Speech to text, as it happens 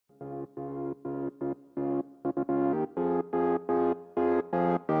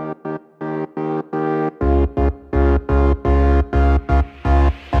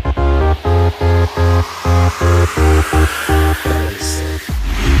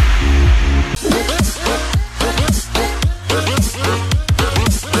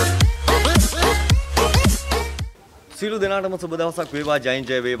සියලු දෙනාටම සුබ දවසක් වේවා ජයින්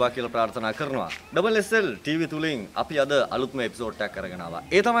ජය වේවා කියලා ප්‍රාර්ථනා කරනවා. SSLTV තුලින් අපි අද අලුත්ම එපිසෝඩ් එකක් අරගෙන ආවා.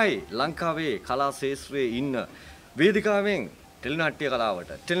 ඒ තමයි ලංකාවේ කලා ශාස්ත්‍රයේ ඉන්න වේදිකාවෙන් ටෙලිනාට්‍ය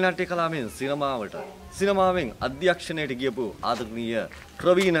කලාවට, ටෙලිනාට්‍ය කලාවෙන් සිනමාවට, සිනමාවෙන් අධ්‍යක්ෂණයට ගියපු ආදරණීය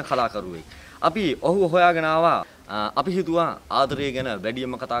ප්‍රවීණ කලාකරුවෙක්. අපි ඔහු හොයාගෙන ආවා. අපි හිතුවා ආදරය ගැන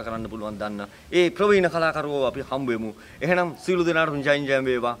වැඩියෙන්ම කතා කරන්න පුළුවන් දන්න ඒ ප්‍රවීණ කලාකරුවෝ අපි හම්බ වෙමු. එහෙනම් සියලු දෙනාටම ජයින් ජය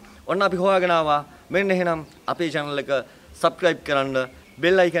වේවා. ඔන්න අපි හොයාගෙන ආවා. මෙන්න එහෙනම් අපේ channel එක subscribe කරන්න,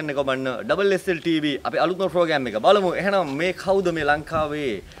 bell icon එක ඔබන්න. SSLTV අපි අලුත්ම program එක බලමු. එහෙනම් මේ කවුද මේ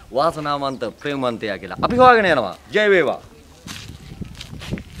ලංකාවේ වාසනාවන්ත ප්‍රේමවන්තයා කියලා. අපි හොයාගෙන යනවා. ජය වේවා.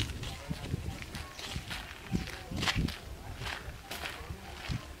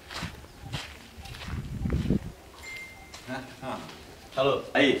 හලෝ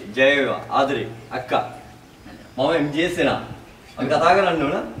අයි ජය වේවා ආදරේ අක්කා මම MJS එනවා අපි කතා කරන්න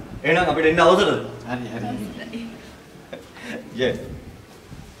ඕන එහෙනම් අපිට එන්න අවසරද හරි ජය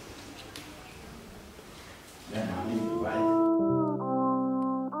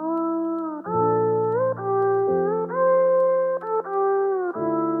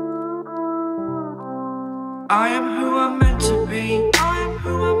I am who I'm meant to be. I am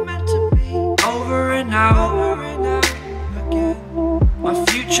who I'm meant to be. Over and out again. My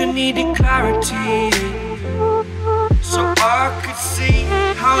future needed clarity, so I could see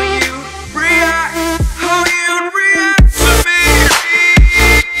how you react, how you'd react to me.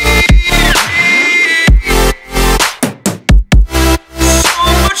 So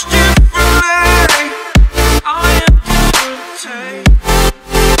much differently, I am different.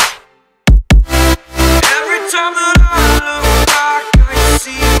 Every time that I look back, I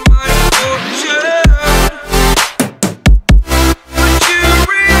see my fortune.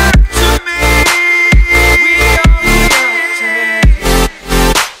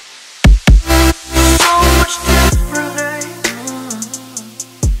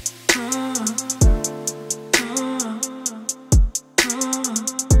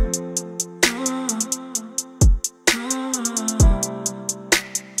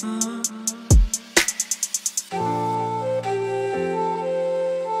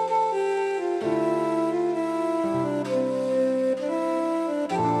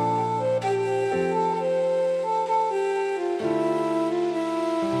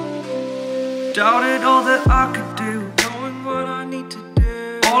 Doubted all that I could do, knowing what I need to do.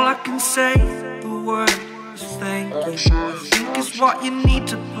 All I can say, the word is thank you. I think is what you need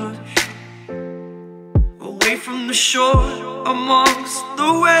to push away from the shore, amongst the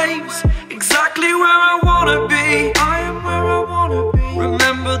waves, exactly where I wanna be. I am where I wanna be.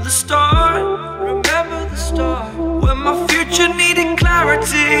 Remember the start, when my future needed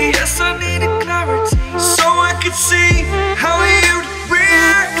clarity. Yes, I needed clarity, so I could see how you'd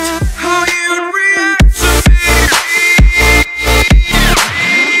react, how you'd react to me.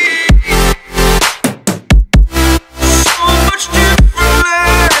 So much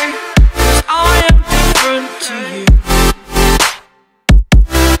differently, 'cause I am different to you.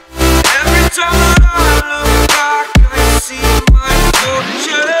 Every time that I look back, I see my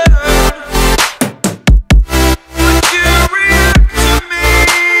fortune. Would you react to me?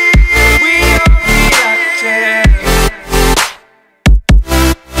 We are reacting.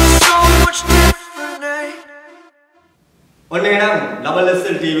 So much differently. ඔන්න එහෙනම්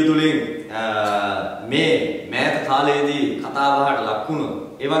SSLTV තුලින් මේ මෑත කාලයේදී කතා බහට ලක් වුණු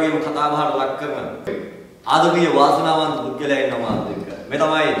ඒ වගේම කතා බහට ලක් කරන ආදරණීය වාසනාවන්ත පුද්ගලයා ඉන්නවා මාත් එක්ක. මේ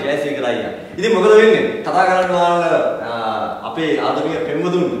තමයි ජයසේකර අයියා. ඉතින් මොකද වෙන්නේ? කතා කරන්න ඕන අපේ ආදරණීය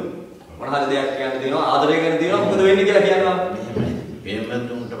පෙම්වතුන් මොන හරි දෙයක් කියන්න තියෙනවා ආදරය ගැන තියෙනවා මොකද වෙන්නේ කියලා කියනවා.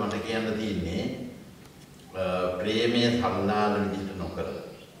 පෙම්වතුන්ට මට කියන්න තියෙන්නේ ප්‍රේමයේ සම්මාන විදිහට නොකර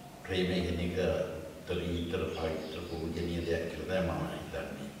ප්‍රේමය කියන එක තරීතර පවිත්‍ර පූජනීය දෙයක් කියලා තමයි මම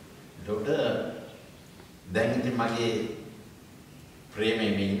හිතන්නේ. ඒකට දැන් ඉතින් මගේ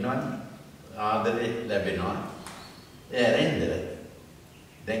ප්‍රේමයෙන් ඉන්නවනේ ආදරේ ලැබෙනවා. ඒ ඇරෙන්ද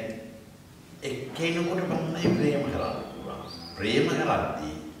දැන් එක්කෙනෙකුට බන්නයි ප්‍රේම කරන්න පුළුවන්. ප්‍රේම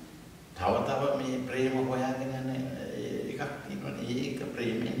කරද්දී තව මේ ප්‍රේම හොයාගෙන යන එකක් තියෙනවනේ. ඒක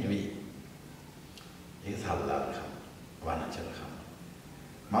ප්‍රේමය නෙවෙයි. ඒක සල්ලාකම්, වනචරකම්.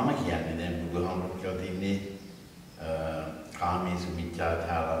 මම කියන්නේ දැන් බුදුහාමුදුරුවෝ කියලා තින්නේ කාමීසු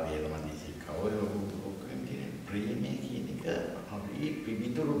මිච්ඡාචාරා වේරමණී සික්ඛා. ඔය ප්‍රේමය කියන එක අපි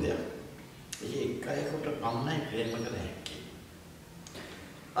පිවිතුරු දෙයක්. ඒක එකයකට පමණයි ප්‍රේම කළ හැකි.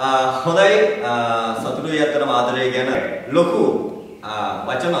 හොඳයි සතුටුයි අතරම ආදරය ගැන ලොකු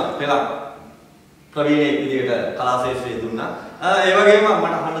වචන පෙළක් ප්‍රවීණයෙක් විදිහට කලා ශාස්ත්‍රයේ දුන්නා. ඒ වගේම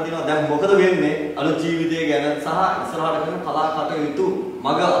මට අහන්න තියෙනවා දැන් මොකද වෙන්නේ අලුත් ජීවිතය ගැන සහ ඉස්සරහට කරන කලා කටයුතු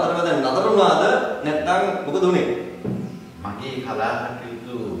මග අතරමැද නතර වුණාද නැත්නම් මොකද උනේ? මගේ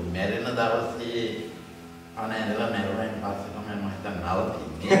කලාකටයුතු මැරෙන දවසේ අනේ ඉඳලා මැරුණාන් පස්සේ තමයි මම හිතන්නේ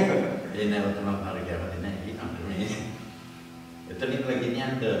නවතින්නේ. ඒ නැවතුනක් හරි කැමති නැහැ ඊකට මේ. එතනින්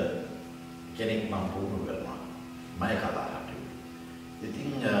ගෙනියන්න කෙනෙක් මම පුහුණු කරනවා. මම කලාකටයුතු. ඉතින්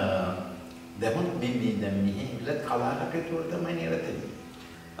දැන් මේ දැන් මෙහි ඉල කලාකටයුතු වල තමයි නිරතයි.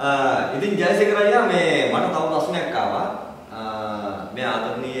 ඉතින් ජයසේකර අයියා මේ මට තව ප්‍රශ්නයක් ආවා. මේ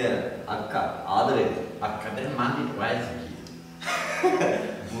ආදරණීය අක්කා ආදරේද? අක්කා දැන් මාගේ වයස කීයද?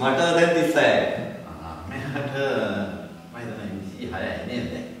 මට දැන් 36යි. මෙහාට මම හිතන්නේ 26යි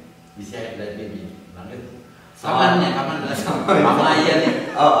නේද? 26 ලැබෙන්නේ ළඟද? සාමාන්‍ය මම අයියානේ.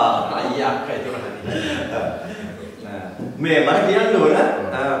 අයියා අක්කා ඒක හරි. මේ මට කියන්න ඕන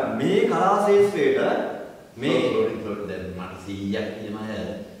මේ කලා ශාස්ත්‍රයේට මේ දැන් මට 100ක් කියන අය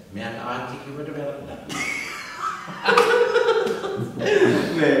මෙයාට ආච්චි කිව්වට වැරද්දක්.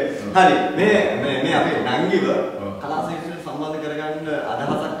 හරි මේ අපේ නංගිව කලා ශාස්ත්‍රයට සම්බන්ධ කරගන්න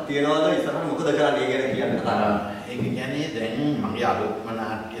අදහසක් තියනවාද ඉස්සරහ මොකද කරන්නේ ගැන කියන්න කතා කරනවා. ඒක කියන්නේ දැන් මගේ අලුත්ම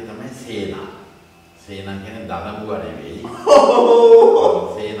නාට්‍ය තමයි සේනා. සේනා කියන්නේ දලඹුව නෙවෙයි.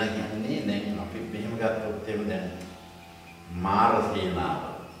 සේනා කියන්නේ දැන් අපි මෙහෙම ගත්තොත් එහෙම දැන් මාර සේනාව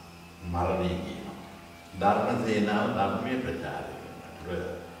මරණය කියනවා. ධර්ම සේනාව ධර්මයේ ප්‍රචාරය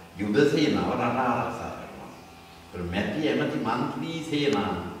කරනවා. යුද සේනාව රට ආරක්ෂා කරනවා. මැති එමෙති മന്ത്രി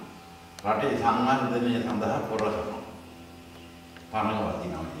සේනාව රටේ සංවර්ධනය සඳහා පොර කරනවා.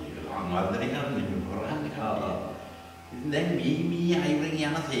 පනවතිනවා කියලා. සංවර්ධනය කරන්නේ පොරහන්නේ. දැන් මේ අයිවරින්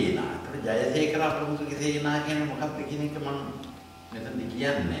යන සේනා. ඒතර ජයසේකර අපොන්සුගේ සේනා කියන්නේ මොකක්ද කියන එක මම මෙතනදි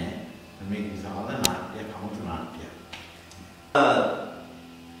කියන්නේ. මේ විශාල නාට්‍ය කමුතු නාට්‍ය.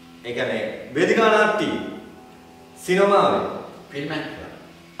 ඒ කියන්නේ වේදිකා නාට්‍ය සිනමාවේ ෆිල්ම් එක.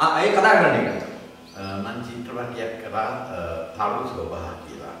 ඒ කතා කරන්නේ එක. මම චිත්‍රපටයක් කරා තරු සෝභා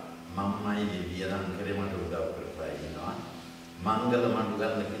කියලා. මමයි දෙවියන් කරේ මට උදව් කරලා ඉන්නවා. මංගල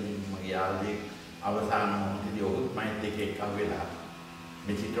මණ්ඩල කියන මගේ යාළුවෙක් අවසාන මොහොතේදී ඔහුත් මයිත් එක්ක වෙලා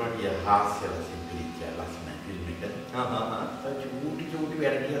මේ චිත්‍රපටය හාස්‍ය රසින් පිළිච්ච ලස්සන ෆිල්ම් එක. චූටි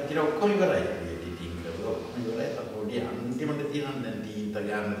වැඩියක් තියලා ඔක්කොම ඉවරයි. එඩිටින් කරලා ඔක්කොම ඉවරයි. පොඩි අන්තිමට තියෙනවා දැන් තීන්ත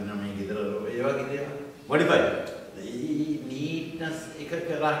ගන්න දෙන මේ ගෙදර ඒ වගේ දේවල්. මොඩිෆයි. නීට්නස් එක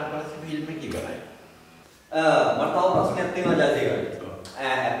කරාට පස්සේ ෆිල්ම් එක ඉවරයි. මට තව ප්‍රශ්නයක් තියෙනවා ජයසේකර.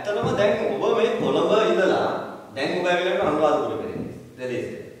 ඇත්තටම දැන් ඔබ මේ කොළඹ ඉඳලා දැන් ඔබ ඇවිල්ලා අනුරාධපුර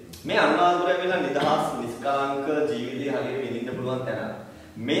ප්‍රදේශ. මේ අනුරාධපුර ඇවිල්ලා නිදහස් නිස්කලංක ජීවිතය හරියට විඳින්න පුළුවන් තැන.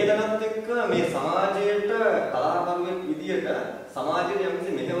 මේ දැනත් එක්ක මේ සමාජයට කලාකරුවෙක් විදියට සමාජයට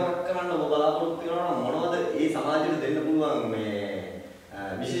යම්කිසි මෙහෙවරක් කරන්න ඔබ බලාපොරොත්තු වෙනවා නම් මොනවද ඒ සමාජයට දෙන්න පුළුවන් මේ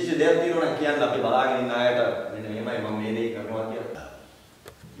විශේෂ දෙයක් තියෙනවා නම් කියන්න අපි බලාගෙන ඉන්න අයට මෙන්න මෙහෙමයි මම මේ දේ කරනවා කියලා.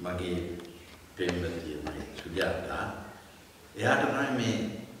 මගේ ප්‍රේමවතිය මගේ සුජාතා එයාට තමයි මේ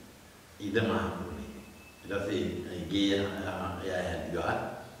ඉදම හම්බුනේ. ඊට පස්සේ ගේ එයා හැදුවා.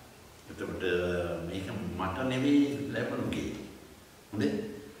 එතකොට මේක මට නෙවෙයි ලැබුණු ගේ. හොඳේ.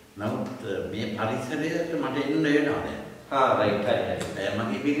 නමුත් මේ පරිසරයට මට එන්න වෙනවා දැන්. රයිට්.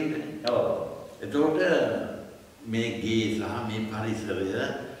 මගේ බිරිඳනේ. ඔව්. එතකොට මේ ගේ සහ මේ පරිසරය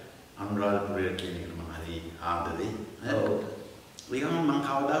අනුරාධපුරයේ කියන එක මම හරි ආදරේ. ඔව්. ඒකම මම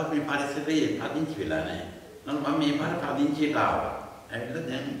කවදාවත් මේ පරිසරයේ පදිංචි වෙලා නැහැ. නමුත් මම මේ පාර පදිංචියට ආවා. ඇවිල්ලා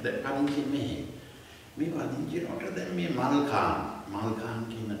දැන් පදිංචි මෙහි. මේ පදිංචියට දැන් මේ මල්කාන්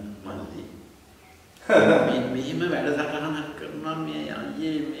කියන මල්ලි. මෙහිම වැඩසටහනක් කරනවා මේ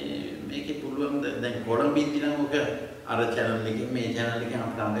අයියේ මේකේ පුළුවන් දැන් කොළඹින් දිනම් ඔක අර channel එකේ මේ channel එකෙන්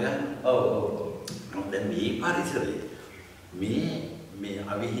අපිට අඳගන්න. ඔව්. දැන් මේ පරිසරයේ මේ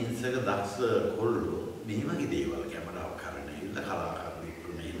අවිහිංසක දක්ෂ කොල්ලෝ මෙහිමගේ දේවල් කැමරාව කරන්නේ ඉන්න කලාකාරයෙක්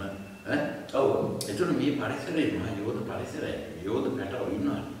මෙහිම ඔව්. එතකොට මේ පරිසරේ මහ යෝධ පරිසරය. යෝධ පැටව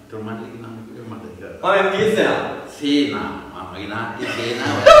ඉන්නවා. තොමන්ලික නම් කිව්ව මට ඒක. මම කියනවා සේනා මගේ නාට්‍ය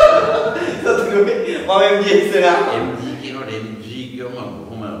සේනාව. මම කියනවා MG කියනකොට MG කියවම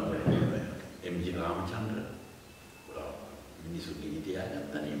බොහොම MG රාමචන්ද්‍ර. මිනිස්සු ගීතය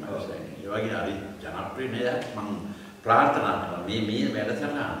ගන්නනේ මම ඒ වගේ හරි ජනප්‍රිය නේද මම ප්‍රාර්ථනා කරනවා මේ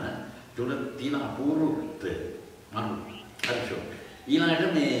වැඩසටහන තුල තියෙන අපූර්වත්වය මම හරිෂෝ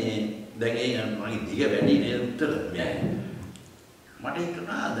ඊළඟට මේ දැන් ඒ මගේ දිග වැඩි නේද උත්තර මට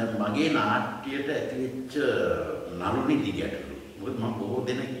හිතුණා දැන් මගේ නාට්‍යයට ඇතිවෙච්ච නළුනි දිගටලු මොකද මම බොහෝ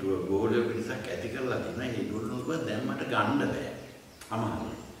දෙනෙක් ගෝලිය පිරිසක් ඇති කරලා තියෙනවා ඒගොල්ලෝ දැන් මට ගන්න බෑ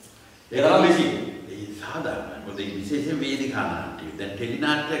අමාරුයි ඒකම මෙසි ඒ සාධාරණයි මොකද මේ විශේෂ වේදිකා නාට්‍ය දැන් ටෙලි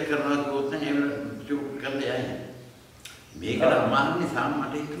නාට්‍ය කරනවා කිව්වොත් නම් ඒක චුක් කරලා යයි මේකට අමාරු නිසා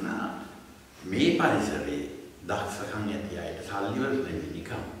මට හිතුණා මේ පරිසරයේ දක්ෂකම් ඇති අයට සල්ලි වල නෙවෙයි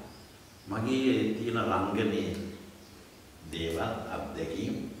නිකම් මගේ තියෙන රංගනේ දේවල්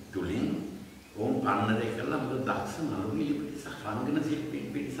අත්දැකීම් තුලින් ඕම් පන්නරේ කරලා මොකද දක්ෂ මනුලිය පිටසක් රංගන ශිල්පී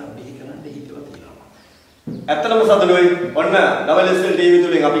පිටසක් බිහි කරන්න හිතලා තියෙනවා. ඇත්තටම සතුටුයි. ඔන්න WSL TV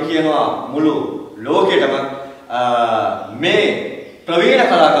තුලින් අපි කියනවා මුළු ලෝකෙටම මේ ප්‍රවීණ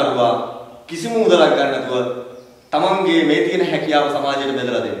කලාකරුවා කිසිම උදලක් ගන්න නැතුව තමන්ගේ මේ තියෙන හැකියාව සමාජයට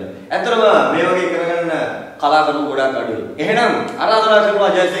බෙදලා දෙන්න. ඇත්තටම මේ වගේ කරගන්න කලාකරුවෝ ගොඩක් අඩුයි. එහෙනම් ආරාධනා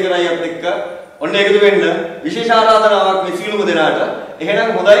කරනවා ජයසේකර අයියත් එක්ක ඔන්න එකතු වෙන්න විශේෂ ආරාධනාවක් මේ සියලුම දෙනාට. එහෙනම්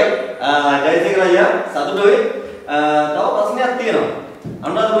හොඳයි ජයසේකර අයියා සතුටුයි. තව ප්‍රශ්නයක් තියෙනවා.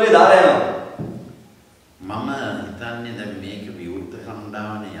 අනුරාධපුරේ දාලා යනවා. මම හිතන්නේ දැන් මේක විවෘත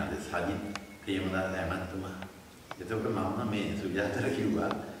කණ්ඩායමේ අද සජිත් ප්‍රේමදාස ඇමතුමා. එතකොට මම මේ සුජාතට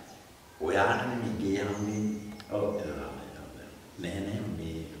කිව්වා ඔයාට මේ ගේ හම්බෙන්නේ. ඔව් නෑ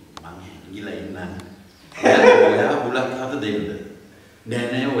මේ මං ගිලා ඉන්නම්. ඔයා බුලත් හත දෙන්න.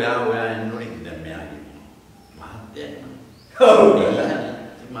 නෑ ඔයා එන්න ඕනේ දැන් මෙයාගේ මහත්තයා. ඔව්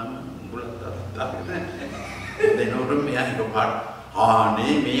මම බුලත් හත දෙනකොට මෙයා එකපාර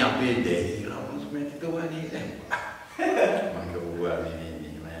ආනේ මේ අපේ දෙහි රවුස්මෙන්ට් ගවන්නේ දැන්. මම ගුවා මේ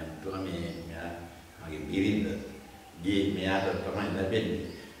තුමේ මගේ බිරිඳ ගේ මෙයාට තමයි ලැබෙන්නේ.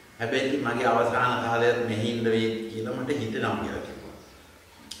 හැබැයි මගේ අවසාන කාලයත් මෙහි ඉන්න වෙයි කියලා මට හිතෙනවා කියලා කිව්වා.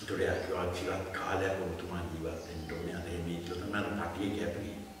 ඒතකොට යා කිව්වා කාලයක් උතුමා ජීවත් වෙන්න ඕනේ. අර මේ තමයි කටිය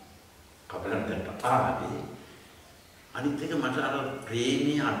කැපුවේ. කපලන්ට ආවේ. අනිත් එක මට අර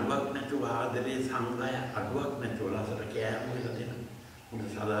ප්‍රේමී අඩුවක් නැතුව ආදරේ සංගය අඩුවක් නැතුව ලසට කෑම වෙලා දෙන උඹ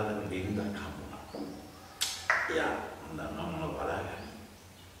සදාතන බින්දක් හම්බුණා. යා මම බලාගන්න.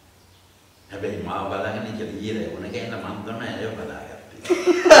 හැබැයි මාව බලාගෙන ඉතින් ඊයේ වුණ ගෑන මම තමයි ඒක බලාගත්තේ.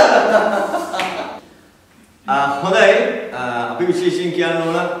 හොඳයි අපි විශේෂයෙන් කියන්න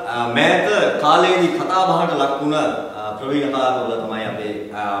ඕන මෑත කාලයේදී කතා බහට ලක් වුණ ප්‍රවීණ කලාකරුවා තමයි අපේ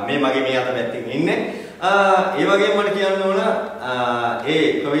මේ මගේ මේ අත පැත්තෙන් ඉන්නේ. ඒ වගේම මට කියන්න ඕන ඒ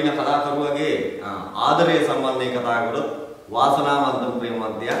ප්‍රවීණ කලාකරුවාගේ ආදරය සම්බන්ධයෙන් කතා කරොත් වාසනාවන්ත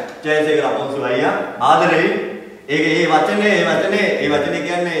ප්‍රේමවන්තයා ජයසේකර අපොන්සු අයියා ආදරේ ඒ වචනේ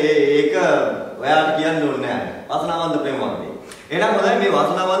කියන්නේ ඒක ඔයාලට කියන්න ඕනේ නෑ වාසනාවන්ත ප්‍රේමවන්තයා. එහෙනම් හොඳයි මේ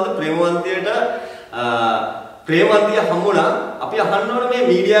වාසනාවන්ත ප්‍රේමවන්තයට ප්‍රේමවන්තිය හම්බුණා. අපි අහන්න ඕනේ මේ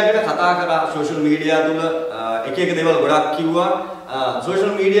මීඩියා ගැන කතා කරා සෝෂල් මීඩියා තුල එක දේවල් ගොඩක් කිව්වා.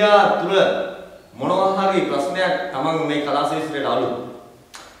 සෝෂල් මීඩියා තුල මොනවා හරි ප්‍රශ්නයක් තමන් මේ කලා ශාස්ත්‍රයට අලුත්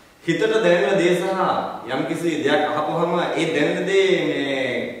හිතට දැනෙන දේ සහ යම්කිසි දෙයක් අහපුවම ඒ දැනෙන දේ මේ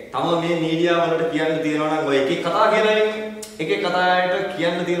තම මේ මීඩියා වලට කියන්න තියෙනවා නම් ඔය එක එක කතා කියලා එක එක කතාවට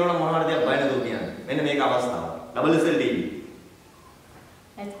කියන්න තියෙනවා නම් මොනවා හරි දෙයක් බය නැතුව කියන්න. මෙන්න මේක අවස්ථාව. WSL TV.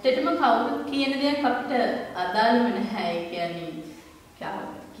 ඇත්තටම කවුරුත් කියන දෙයක් අපිට අදාළම නැහැ. ඒ කියන්නේ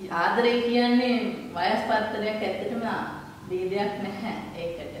ආදරේ කියන්නේ වයස් පත්‍රයක් ඇත්තටම දෙයක් නැහැ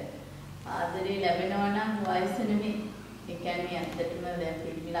ඒකට. ආදරේ ලැබෙනවා නම් වයස නෙමෙයි. ඒ කියන්නේ ඇත්තටම දැන්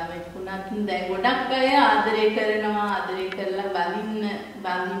පිළිමිලාවෙත් වුණත් දැන් ගොඩක් අය ආදරේ කරනවා, ආදරේ කරලා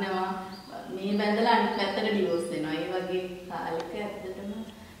බඳිනවා. මේ බඳලා අනිත් පැත්තට ඩිවෝස් වෙනවා. ඒ වගේ කාලෙක ඇත්තටම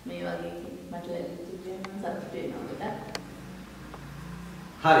මේ වගේ මට ලැබිච්ච දේ මම සතුටු වෙනවා ගොඩක්.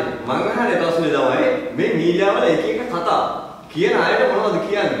 හරි මම අහන්නේ ප්‍රශ්නේ තමයි මේ මීඩියා වල එක එක කතා කියන අයට මොනවද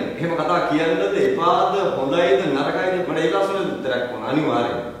කියන්නේ? එහෙම කතා කියන්නද එපාද හොඳයිද නරකයිද මට ඒක අසුන උත්තරයක් වුණා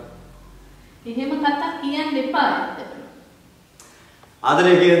අනිවාර්යයෙන්. එහෙම කතා කියන්න එපා ඇත්තට.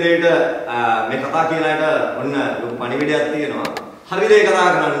 ආදරේ කියන දෙයට මේ කතා කියන අයට ඔන්න ලොකු පණිවිඩයක් තියෙනවා. හරි දේ කතා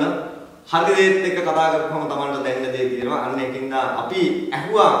කරන්න. හරි දේත් එක්ක කතා කරපුවම Tamanට දැනෙන දේ තියෙනවා. අන්න ඒකින්ද අපි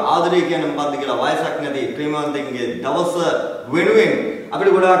ඇහුවා ආදරේ කියන්නේ මොකද්ද කියලා වයසක් නැති ප්‍රේමවන්තයින්ගේ දවස වෙනුවෙන්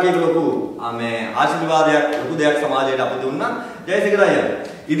අපිට ගොඩාක් ඒක ලොකු මේ ආශිර්වාදයක් ලොකු දෙයක් සමාජයට අපි දුන්නා. ජයසේකර අයියා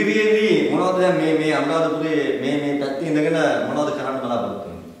ඉදිරියේදී මොනවද දැන් මේ අනුරාධපුරේ මේ පැත්තේ ඉඳගෙන මොනවද කරන්න බලාපොරොත්තු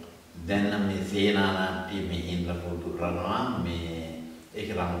වෙන්නේ? දැන් නම් මේ සේනානාට්‍ය මෙහින් රපෝටු කරනවා මේ ඒක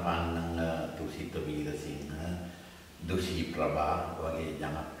රංගපාන්න තුසිත වීරසිංහ දුෂී ප්‍රභා වගේ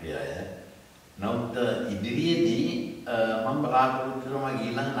ජනප්‍රිය අය. නමුත් ඉදිරියේදී මම බලාපොරොත්තු වෙනවා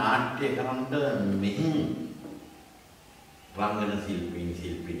ඊළඟ නාට්‍ය කරන්න මෙහින් රංගන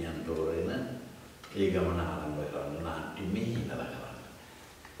ශිල්පිනියන් තෝරගෙන ඒ ගමන ආරම්භ කරන්න නාට්‍ය මෙහින් කරන්න.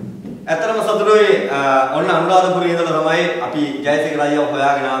 ඇත්තටම සතුටුයි ඔන්න අනුරාධපුරේ ඉඳලා තමයි අපි ජයසේකර අයියා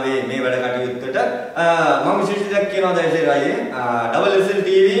හොයාගෙන ආවේ මේ වැඩ කටයුත්තට. මම විශේෂ දෙයක් කියනවා ජයසේකර අයියේ WSL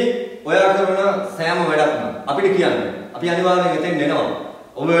TV ඔයා කරන සෑම වැඩක්ම අපිට කියන්නේ අපි අනිවාර්යෙන් එතෙන් එනවා.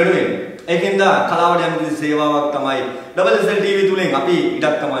 ඔබ වෙනුවෙන්. ඒකින්ද කලාවට යම් කිසි සේවාවක් තමයි WSL TV තුලින් අපි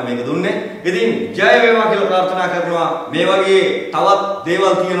ඉඩක් තමයි මේක දුන්නේ. ඉතින් ජය වේවා කියලා ප්‍රාර්ථනා කරනවා. මේ වගේ තවත්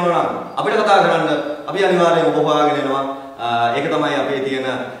දේවල් තියෙනවා නම් අපිට කතා කරන්න අපි අනිවාර්යෙන් ඔබ හොයාගෙන එනවා. ඒක තමයි අපේ තියෙන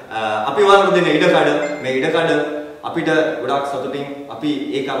අපි වලට දෙන ඉඩකඩ. මේ ඉඩකඩ අපිට ගොඩාක් සතුටින් අපි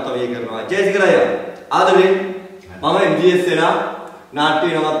ඒ කර්තව්‍ය කරනවා. ජයසේකර අයියා ආදරේ මම MGS වෙනා නාට්‍ය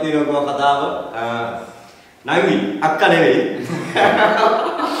නමක් තියෙනවා කතාව. නංගි අක්කා නෙවෙයි.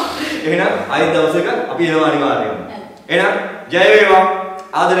 එහෙනම් අයිත් දවසක අපි එනවා අනිවාර්යයෙන්ම. එහෙනම් ජය වේවා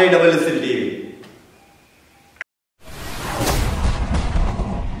ආදරේ SSLTV.